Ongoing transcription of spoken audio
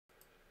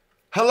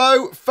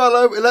Hello,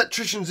 fellow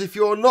electricians. If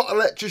you're not an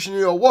electrician and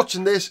you're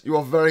watching this, you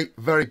are very,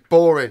 very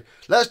boring.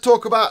 Let's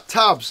talk about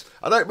tabs.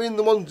 I don't mean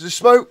the ones you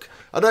smoke.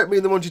 I don't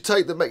mean the ones you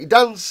take that make you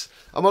dance.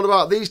 I'm on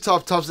about these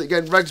type of tabs that you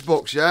get in Regs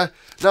books, yeah?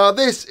 Now,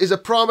 this is a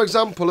prime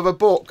example of a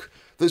book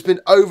that's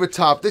been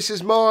over-tabbed. This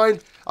is mine.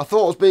 I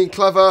thought I was being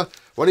clever,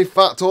 when in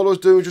fact all I was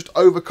doing was just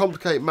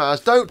overcomplicate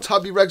matters. Don't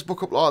tab your Regs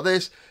book up like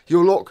this.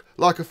 You'll look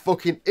like a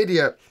fucking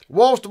idiot.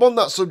 Whilst I'm on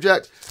that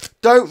subject,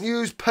 don't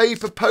use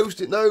paper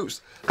post-it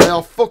notes. They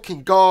are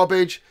fucking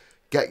garbage.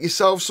 Get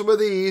yourself some of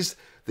these.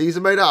 These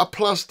are made out of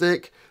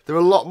plastic. They're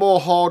a lot more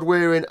hard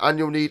wearing and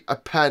you'll need a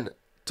pen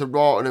to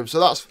write on them. So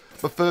that's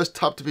my first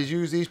tab tip, is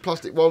use these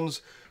plastic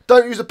ones.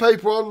 Don't use the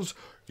paper ones.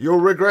 You'll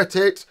regret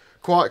it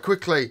quite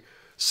quickly.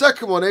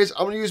 Second one is,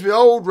 I'm going to use my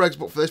old Regs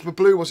book for this. My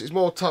blue one, it's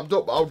more tabbed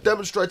up, but I'll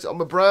demonstrate it on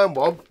my brown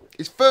one.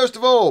 Is first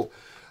of all,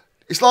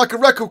 it's like a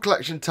record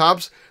collection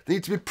tabs. They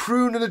need to be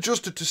pruned and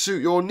adjusted to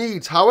suit your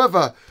needs.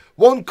 However,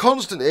 one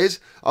constant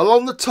is,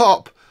 along the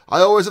top, I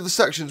always have the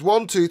sections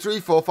 1, 2, 3,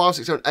 4, 5,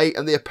 6, 7, 8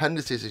 and the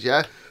appendices,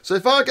 yeah? So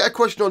if I get a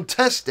question on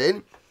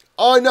testing,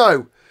 I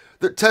know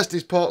that test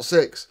is part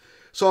 6.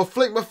 So I'll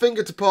flick my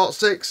finger to part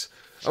 6,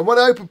 and when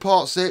I open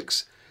part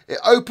 6, it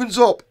opens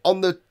up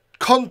on the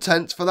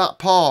content for that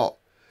part,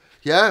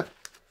 yeah?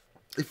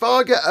 If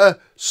I get a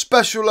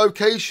special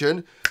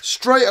location,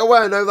 straight away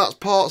I know that's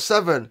part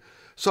 7.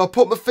 So I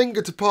put my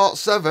finger to part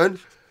 7,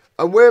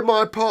 and where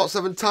my part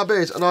 7 tab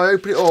is, and I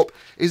open it up,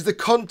 is the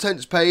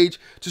contents page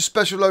to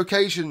special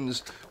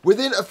locations.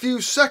 Within a few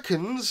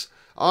seconds,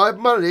 I've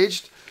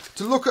managed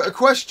to look at a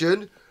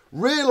question,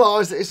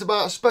 realise that it's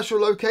about special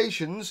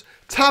locations,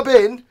 tab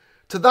in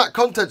to that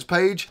contents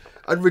page,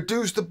 and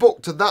reduce the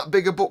book to that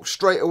bigger book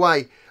straight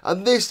away.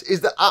 And this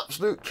is the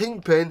absolute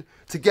kingpin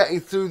to getting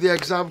through the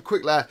exam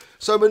quickly.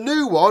 So my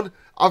new one,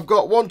 I've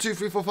got 1, 2,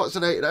 3, 4, 5, 6,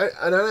 7, 8,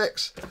 and an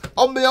X.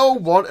 On my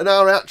old one, and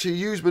how I actually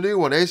use my new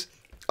one is,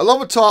 along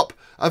the top,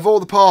 I have all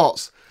the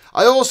parts.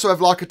 I also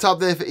have like a tab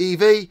there for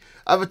EV.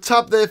 I have a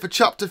tab there for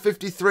chapter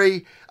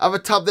 53. I have a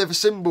tab there for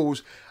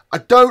symbols. I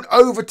don't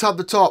over tab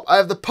the top. I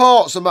have the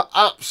parts of my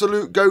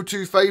absolute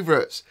go-to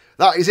favourites.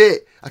 That is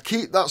it. I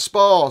keep that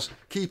sparse.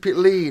 Keep it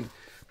lean.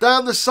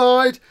 Down the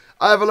side,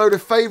 I have a load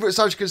of favourites.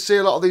 As you can see,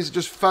 a lot of these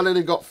just fell in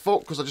and got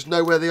fucked because I just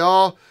know where they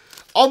are.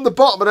 On the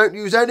bottom, I don't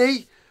use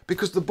any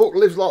because the book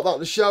lives like that on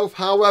the shelf.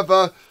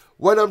 However,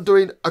 when I'm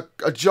doing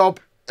a job,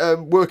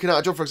 working out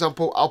a job, for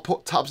example, I'll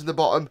put tabs in the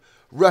bottom,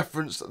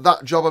 reference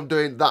that job I'm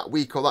doing that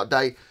week or that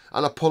day,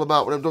 and I pull them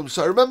out when I'm done.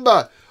 So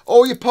remember,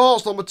 all your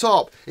parts on the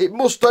top, it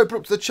must open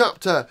up to the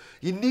chapter.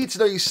 You need to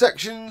know your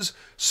sections.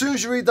 As soon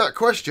as you read that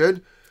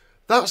question,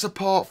 that's a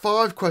part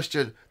 5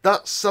 question.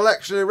 That's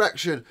selection and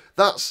erection.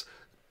 That's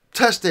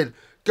testing.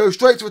 Go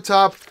straight to a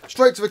tab,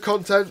 straight to the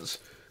contents,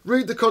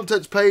 read the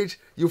contents page,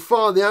 you'll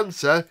find the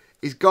answer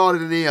is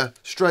guarded in here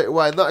straight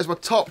away. And that is my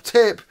top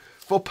tip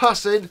for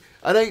passing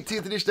an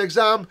 18th edition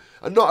exam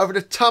and not having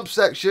a tab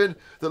section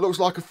that looks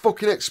like a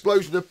fucking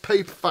explosion of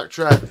paper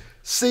factory.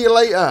 See you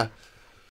later.